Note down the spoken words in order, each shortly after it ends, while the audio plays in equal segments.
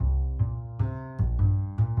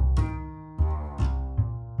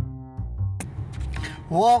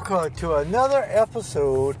Welcome to another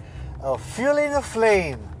episode of Fueling the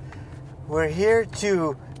Flame. We're here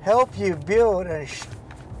to help you build a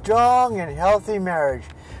strong and healthy marriage.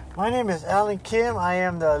 My name is Alan Kim. I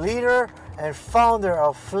am the leader and founder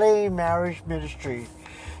of Flame Marriage Ministry.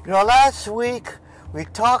 Last week we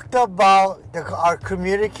talked about our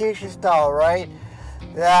communication style, right?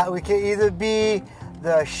 That we can either be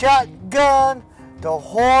the shotgun, the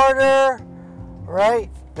hoarder, right?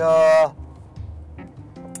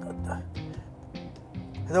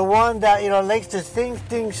 The one that likes to think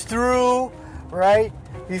things through, right,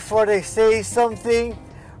 before they say something,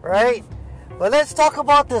 right? But let's talk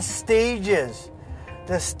about the stages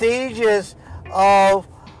of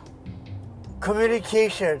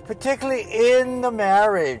communication, particularly in the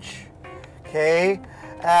marriage, okay?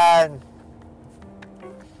 And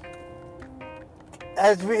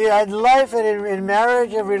as we in life and in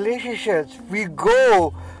marriage and relationships, we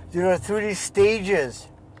go, through these stages.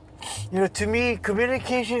 To me,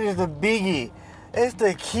 communication is the biggie. It's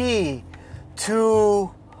the key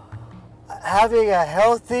to having a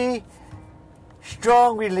healthy,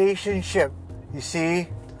 strong relationship, you see.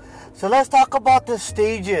 So let's talk about the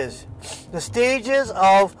stages. The stages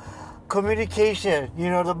of communication.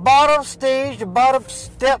 The bottom stage, the bottom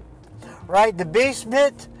step, right? The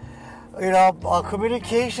basement,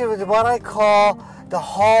 communication is what I call the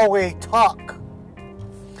hallway talk,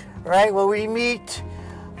 right? When we meet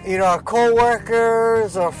our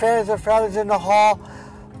co-workers or friends or families in the hall,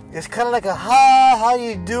 it's kind of like a hi, how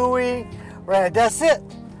you doing, right? That's it,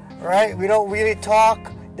 right? We don't really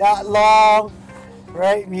talk that long,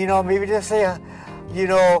 right? Maybe just say,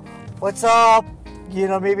 what's up?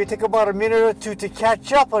 Maybe take about a minute or two to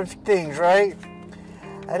catch up on things, right?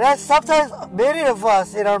 And that's sometimes many of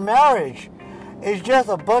us in our marriage is just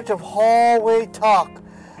a bunch of hallway talk.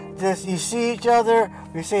 Just you see each other,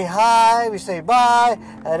 we say hi, we say bye,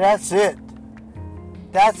 and that's it.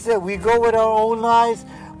 That's it. We go with our own lives.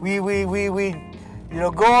 We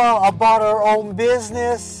go about our own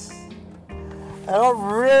business. I don't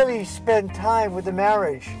really spend time with the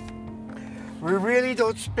marriage. We really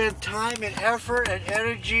don't spend time and effort and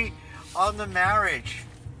energy on the marriage,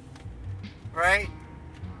 right?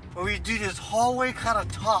 But we do this hallway kind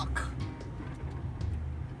of talk.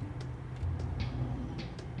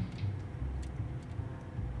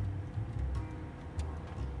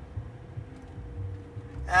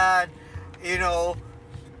 And,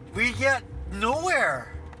 we get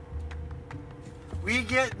nowhere. We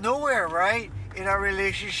get nowhere, right, in our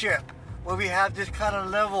relationship when we have this kind of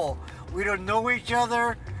level. We don't know each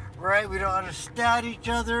other, right? We don't understand each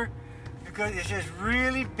other because it's just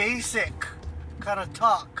really basic kind of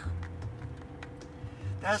talk.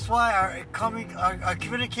 That's why our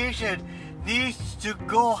communication needs to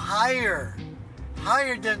go higher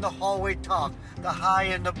than the hallway talk, the hi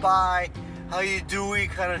and the bye, how you doing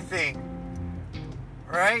kind of thing,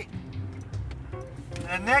 right?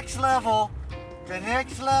 The next level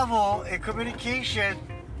in communication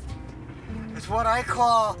is what I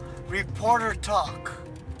call reporter talk,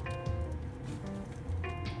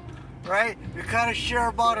 right? We kind of share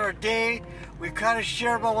about our day, we kind of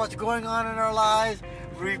share about what's going on in our lives,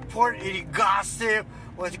 we report any gossip,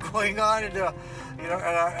 what's going on in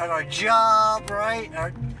our job, right?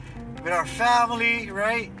 With our family,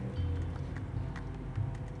 right?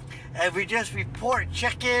 And we just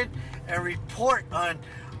check in and report on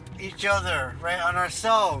each other, right, on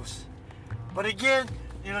ourselves. But again,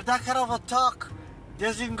 that kind of a talk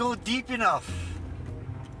doesn't go deep enough,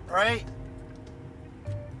 right?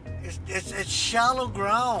 It's shallow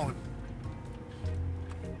ground.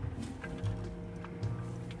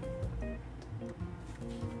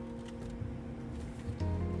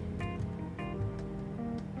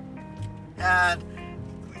 And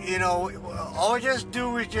all we just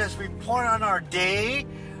do is just report on our day,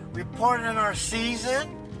 report on our season,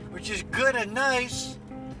 which is good and nice,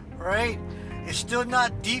 right? It's still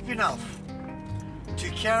not deep enough to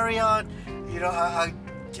carry on,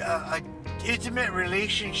 a intimate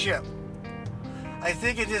relationship. I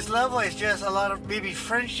think at this level, it's just a lot of maybe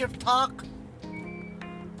friendship talk,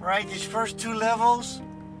 right? These first two levels,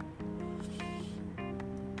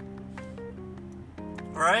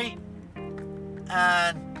 right?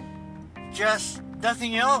 And just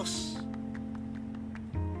nothing else.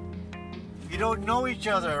 You don't know each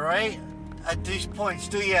other, right? At these points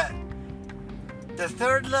still yet. The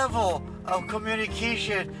third level of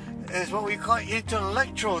communication is what we call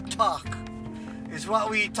intellectual talk. It's what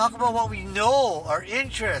we talk about, what we know, our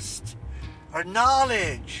interest, our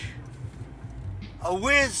knowledge, our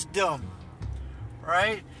wisdom,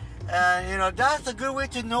 right? And that's a good way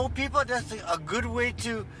to know people. That's a good way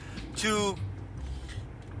to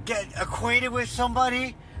get acquainted with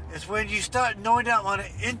somebody is when you start knowing them on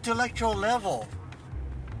an intellectual level.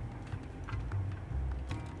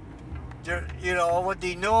 You know, what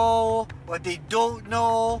they know, what they don't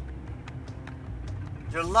know,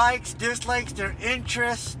 their likes, dislikes, their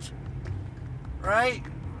interests, right?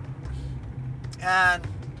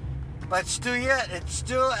 But still yet, it's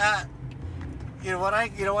still at, what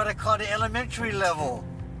I call the elementary level,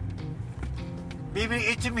 maybe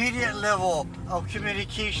intermediate level of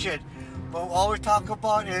communication. But all we talk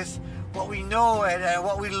about is what we know and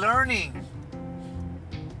what we're learning.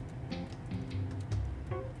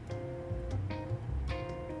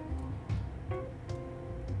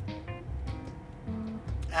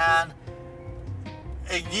 And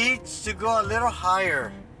it needs to go a little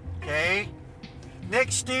higher, okay?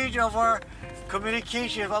 Next stage of our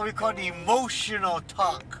communication is what we call the emotional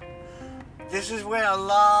talk. This is where a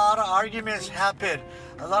lot of arguments happen,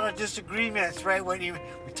 a lot of disagreements, right? When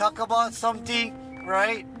we talk about something,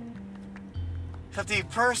 right? Something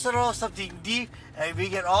personal, something deep, and we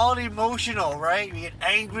get all emotional, right? We get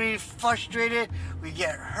angry, frustrated, we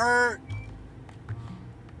get hurt.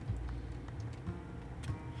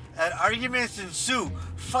 And arguments ensue,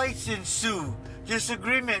 fights ensue,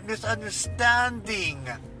 disagreement, misunderstanding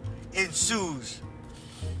ensues.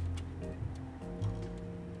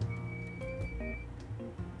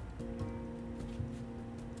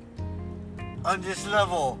 On this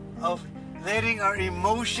level of letting our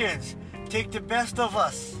emotions take the best of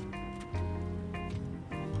us,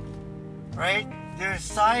 right? There's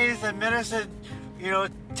science and medicine,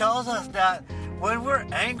 tells us that when we're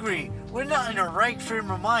angry, we're not in the right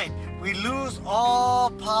frame of mind. We lose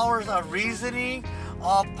all powers of reasoning,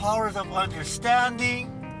 all powers of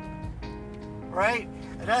understanding, right?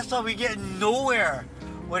 And that's why we get nowhere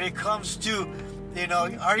when it comes to,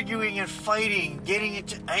 arguing and fighting, getting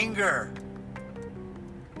into anger.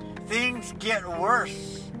 Things get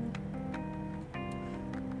worse.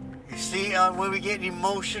 You see, when we get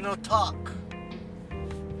emotional talk.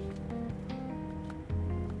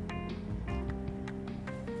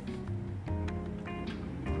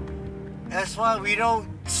 That's why we don't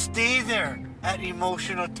stay there at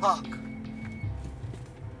emotional talk.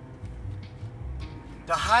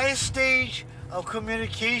 The highest stage of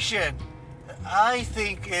communication, I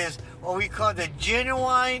think, is what we call the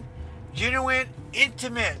genuine,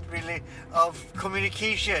 intimate of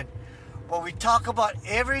communication. Where we talk about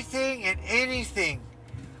everything and anything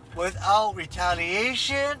without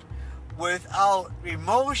retaliation, without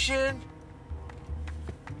emotion,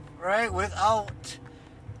 right? Without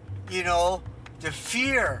the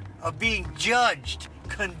fear of being judged,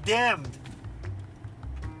 condemned.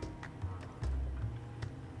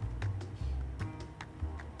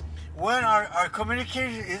 When our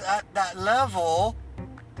communication is at that level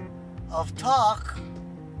of talk,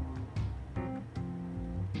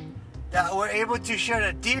 that we're able to share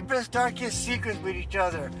the deepest, darkest secrets with each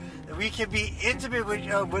other, that we can be intimate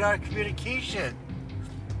with our communication.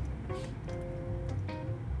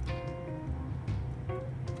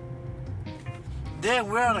 Then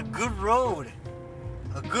we're on a good road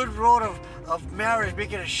of marriage,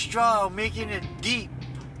 making it strong, making it deep.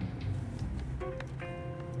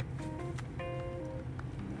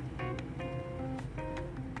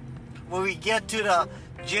 When we get to the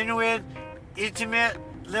genuine, intimate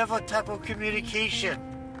level type of communication,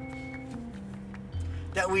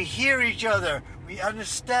 that we hear each other, we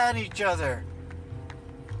understand each other,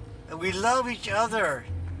 and we love each other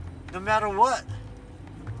no matter what.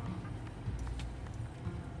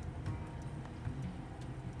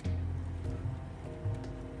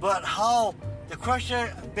 But the question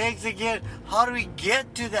begs again, how do we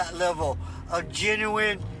get to that level of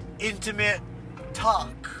genuine, intimate talk?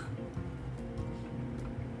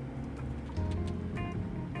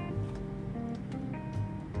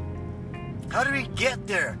 How do we get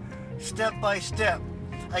there step by step?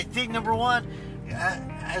 I think number one,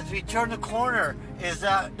 as we turn the corner, is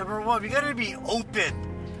that number one, we got to be open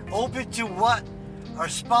to what our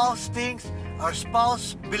spouse thinks, our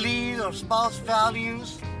spouse believes, our spouse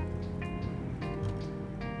values.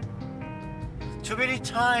 Too many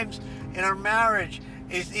times in our marriage,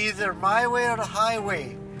 it's either my way or the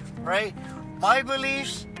highway, right? My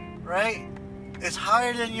beliefs, right, is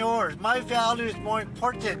higher than yours. My value is more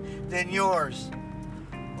important than yours.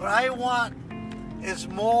 What I want is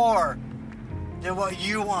more than what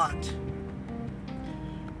you want,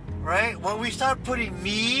 right? When we start putting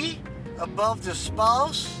me above the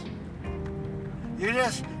spouse,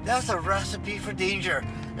 that's a recipe for danger.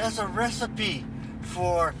 That's a recipe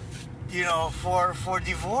for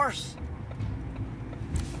divorce.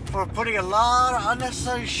 For putting a lot of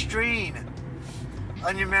unnecessary strain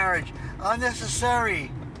on your marriage.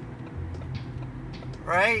 Unnecessary,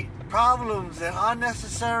 right? Problems and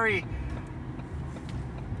unnecessary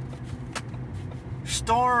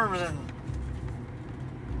storms and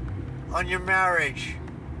on your marriage.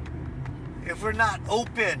 If we're not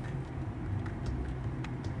open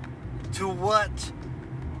to what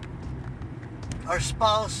our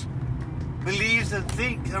spouse believes and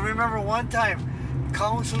thinks. I remember one time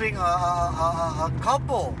counseling a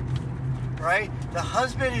couple, right? The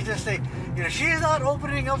husband is just saying, she's not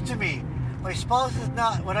opening up to me. My spouse is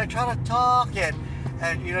not. When I try to talk and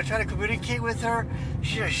try to communicate with her,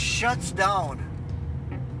 she just shuts down.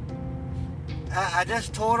 I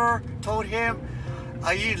just told him,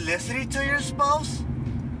 are you listening to your spouse?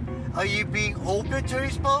 Are you being open to your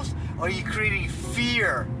spouse? Or are you creating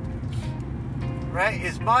fear? Right?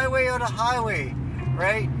 It's my way or the highway.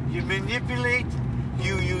 Right? You manipulate,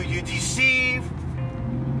 you deceive,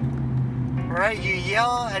 right? You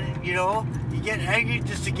yell and you get angry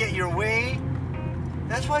just to get your way.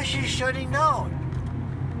 That's why she's shutting down.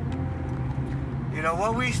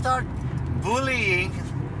 When we start bullying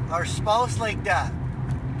our spouse like that,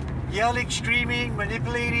 yelling, screaming,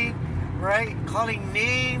 manipulating, right? Calling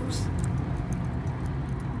names,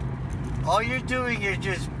 all you're doing is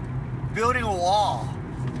just building a wall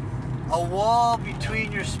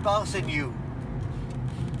between your spouse and you.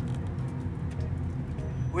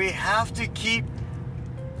 We have to keep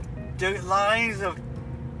the lines of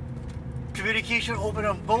communication open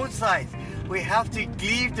on both sides. We have to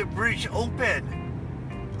leave the bridge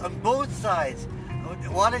open on both sides.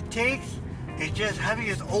 What it takes is just having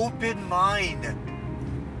this open mind.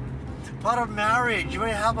 Part of marriage, you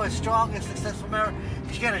want to have a strong and successful marriage,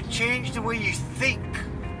 you got to change the way you think.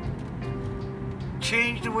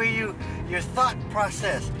 Change the way your thought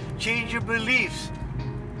process. Change your beliefs.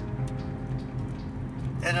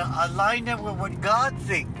 And align them with what God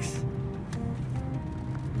thinks.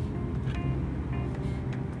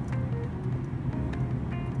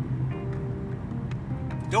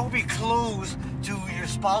 Don't be closed to your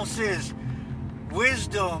spouse's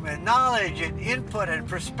wisdom and knowledge and input and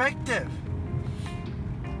perspective.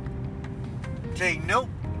 Saying, nope,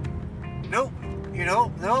 no,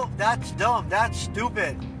 that's dumb, that's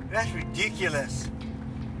stupid, that's ridiculous.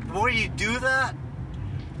 The more you do that,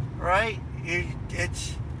 right,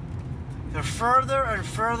 it's the further and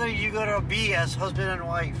further you're going to be as husband and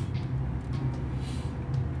wife.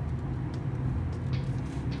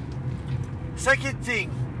 Second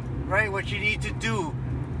thing, right, what you need to do,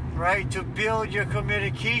 right, to build your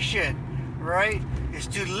communication, right, is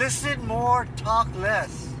to listen more, talk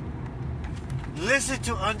less. Listen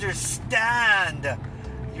to understand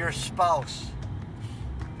your spouse.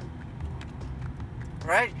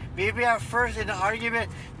 Right? Maybe at first in the argument,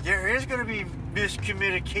 there is going to be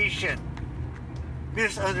miscommunication,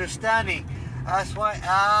 misunderstanding. That's why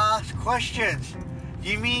ask questions. Do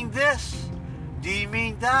you mean this? Do you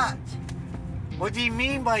mean that? What do you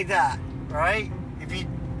mean by that? Right?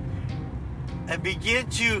 And begin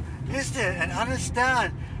to listen and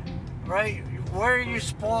understand, right, where your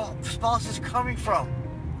spouse is coming from.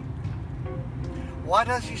 Why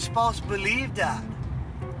does your spouse believe that?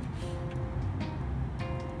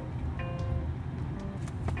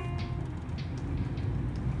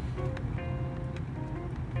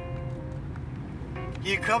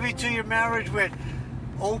 You come into your marriage with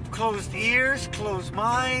closed ears, closed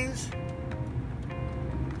minds.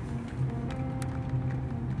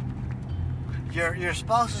 Your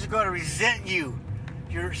spouse is going to resent you.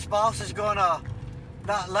 Your spouse is going to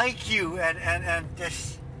not like you and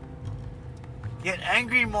just get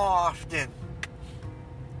angry more often.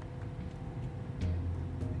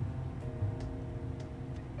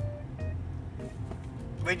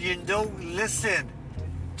 When you don't listen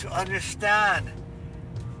to understand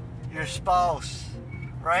your spouse,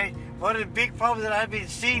 right? One of the big problems that I've been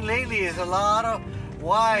seeing lately is a lot of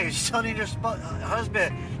wives telling their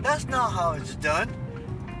husband, that's not how it's done,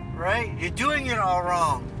 right? You're doing it all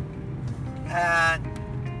wrong. And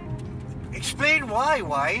explain why,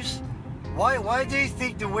 wives. Why do you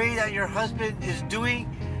think the way that your husband is doing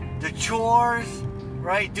the chores,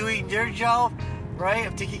 right, doing their job, right,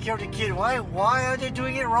 of taking care of the kid, why are they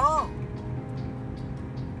doing it wrong?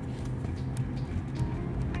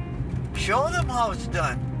 Show them how it's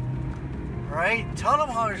done, right? Tell them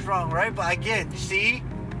how it's wrong, right? But again, see,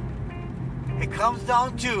 it comes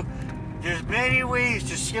down to there's many ways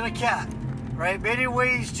to skin a cat, right? Many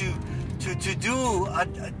ways to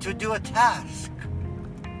do a task.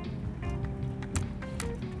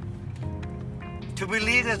 To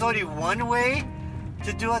believe there's only one way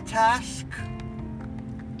to do a task.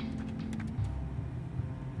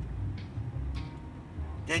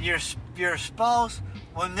 then your spouse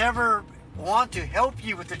will never want to help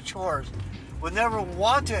you with the chores, will never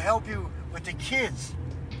want to help you with the kids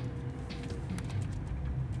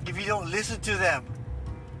if you don't listen to them,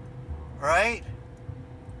 right?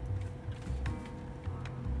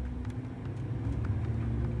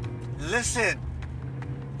 Listening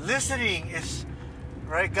is,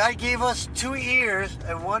 right? God gave us 2 ears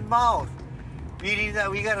and 1 mouth, meaning that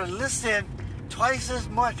we gotta listen twice as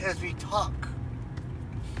much as we talk.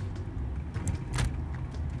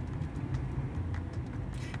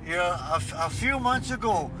 You know, a few months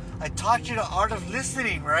ago, I taught you the art of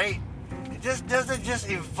listening, right? It just doesn't just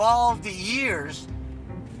involve the ears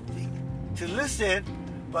to listen,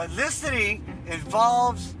 but listening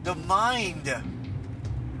involves the mind.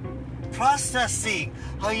 Processing,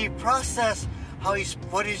 how you process,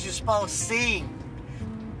 what is your spouse saying?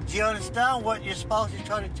 Do you understand what your spouse is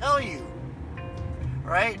trying to tell you?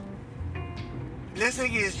 Right?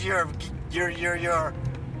 Listening is your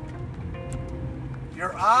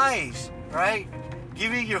eyes, right?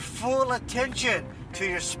 Giving your full attention to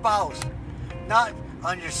your spouse. Not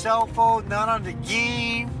on your cell phone, not on the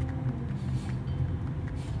game.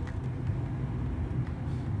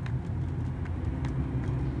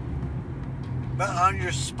 But on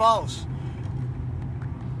your spouse.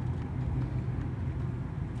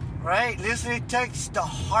 Right? Listening takes the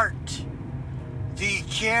heart. Do you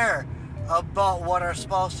care about what our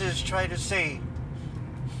spouse is trying to say?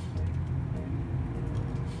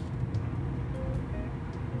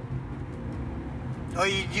 Or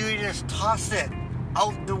you just toss it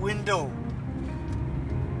out the window?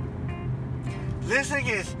 Listening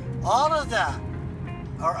is all of that.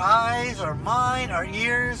 Our eyes, our mind, our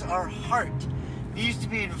ears, our heart needs to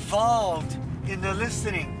be involved in the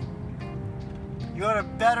listening. You want to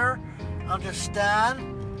better understand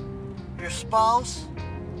your spouse,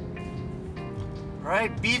 right?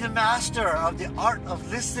 Be the master of the art of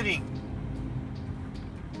listening,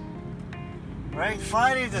 right?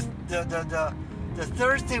 Finally, the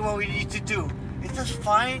third thing what we need to do is just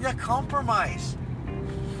find a compromise.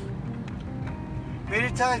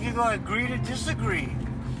 Many times you're going to agree to disagree.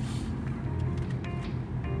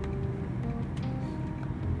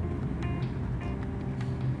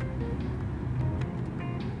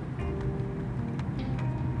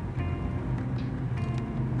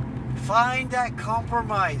 Find that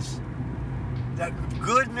compromise, that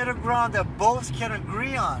good middle ground that both can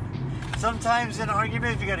agree on. Sometimes in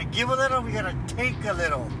arguments, we got to give a little, we got to take a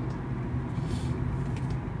little.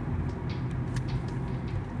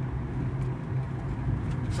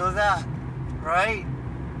 So that, right,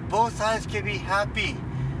 both sides can be happy.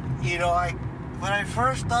 You know, when I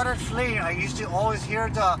first started fleeing, I used to always hear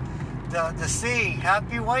the saying,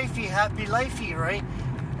 happy wifey, happy lifey, right?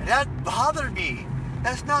 And that bothered me.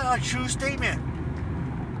 That's not a true statement,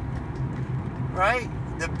 right?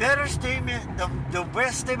 The better statement, the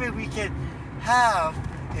best statement we can have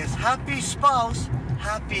is happy spouse,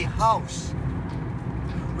 happy house.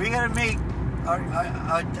 We gotta make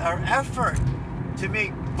our effort to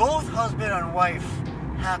make both husband and wife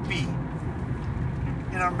happy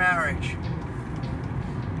in our marriage.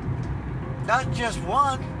 Not just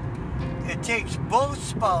one. It takes both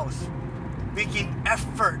spouses making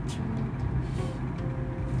effort.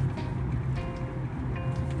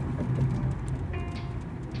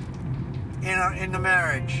 In the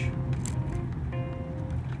marriage.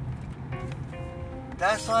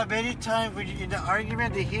 That's why many times when you're in the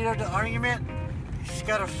argument, the heat of the argument, you just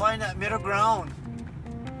gotta find that middle ground,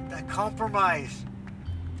 that compromise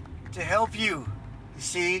to help you. You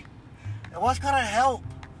see, and what's gonna help,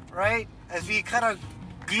 right? As we kind of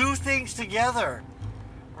glue things together,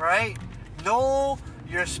 right? Know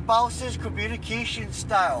your spouse's communication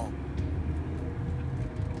style.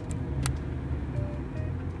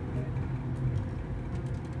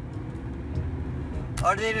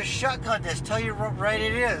 Are they the shotgun? Just tell you what right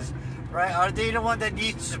it is, right? Are they the one that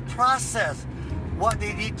needs to process what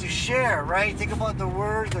they need to share, right? Think about the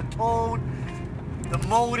words, the tone, the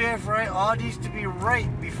motive, right? All needs to be right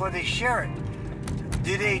before they share it.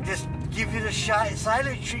 Do they just give you the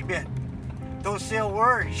silent treatment? Don't say a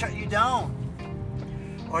word, shut you down?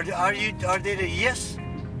 Or are they the yes,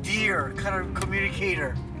 dear kind of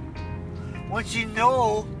communicator? Once you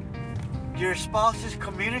know your spouse's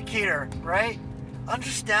communicator, right?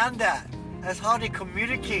 Understand that. That's how they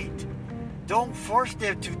communicate. Don't force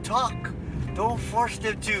them to talk. Don't force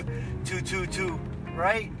them to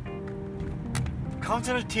right? Come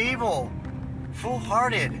to the table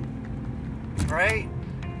full-hearted, right?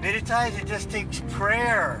 Many times it just takes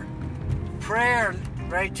prayer,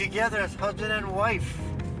 right, together as husband and wife.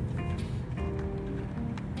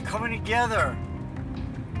 Coming together,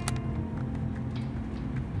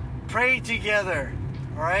 praying together,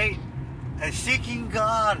 right? And seeking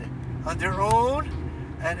God on their own,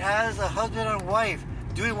 and as a husband and wife,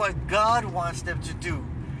 doing what God wants them to do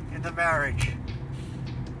in the marriage.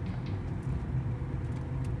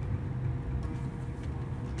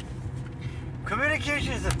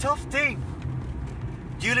 Communication is a tough thing.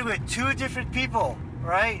 Dealing with two different people,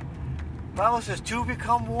 right? The Bible says two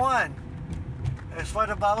become one. That's why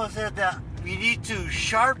the Bible says that we need to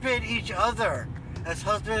sharpen each other as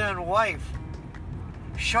husband and wife.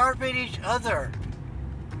 Sharpen each other.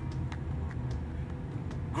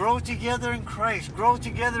 Grow together in Christ. Grow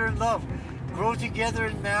together in love. Grow together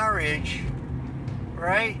in marriage.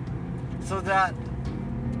 Right? So that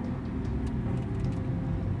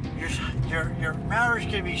your marriage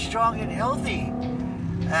can be strong and healthy.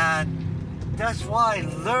 And that's why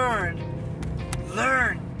learn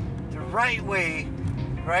the right way,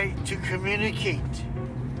 right, to communicate.